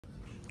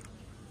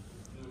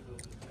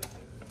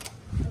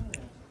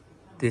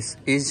This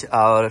is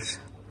our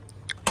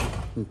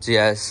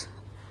GIS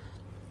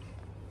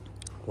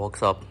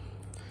workshop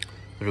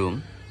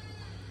room.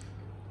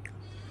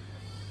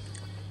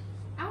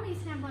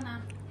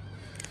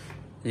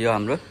 यो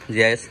हाम्रो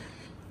GIS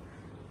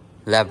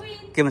lab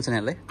के भन्छ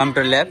यसलाई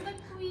computer lab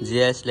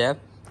GIS lab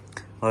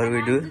what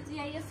we do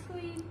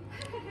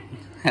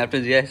after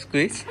GIS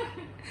quiz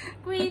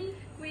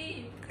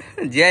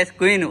GIS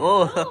queen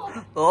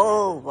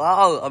oh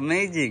wow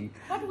amazing.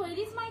 But where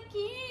is my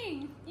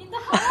king? In the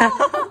home.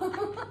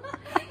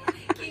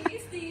 King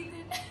is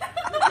seated.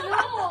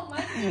 No,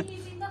 my king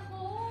is in the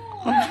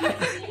home.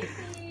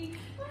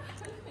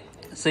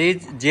 So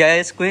is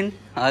GIS queen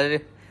or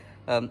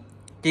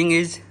king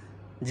is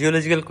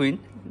geological queen.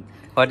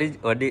 What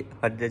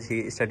does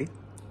he study?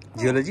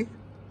 Geology?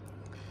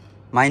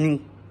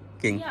 Mining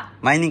king. Yeah.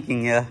 Mining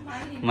king, yeah.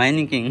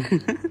 Mining king.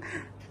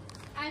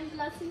 I'm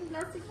blushing.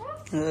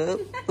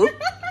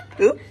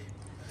 Oop.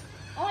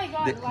 Oh my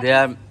god. They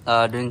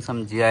are doing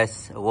some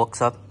GIS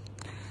workshop.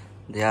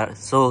 They are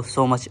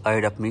so much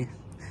ahead of me.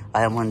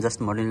 I am on just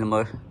module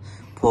number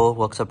 4,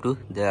 workshop 2.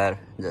 They are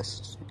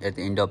just at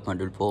the end of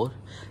module 4.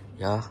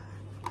 Yeah,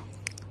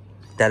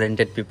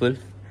 talented people.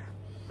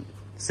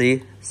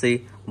 See,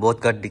 both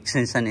got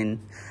distinction in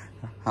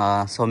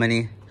so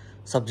many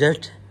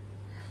subjects.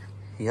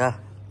 Yeah,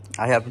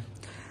 I have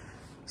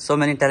so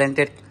many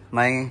talented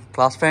my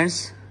class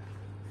friends.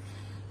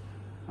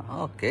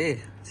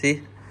 Okay,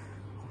 see,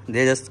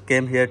 they just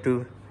came here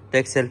to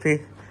take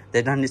selfie.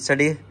 They don't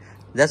study.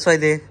 That's why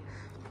they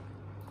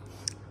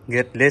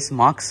get less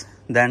marks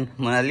than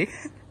Monali,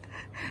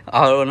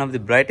 or one of the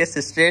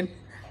brightest students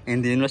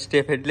in the University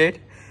of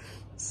Adelaide.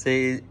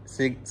 She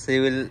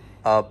will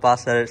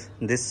pass her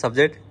this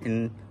subject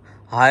in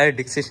higher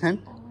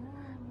distinction.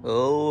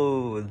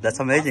 Oh, that's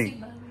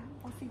amazing.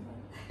 Possible.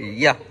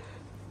 Yeah.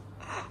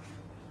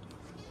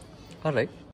 All right.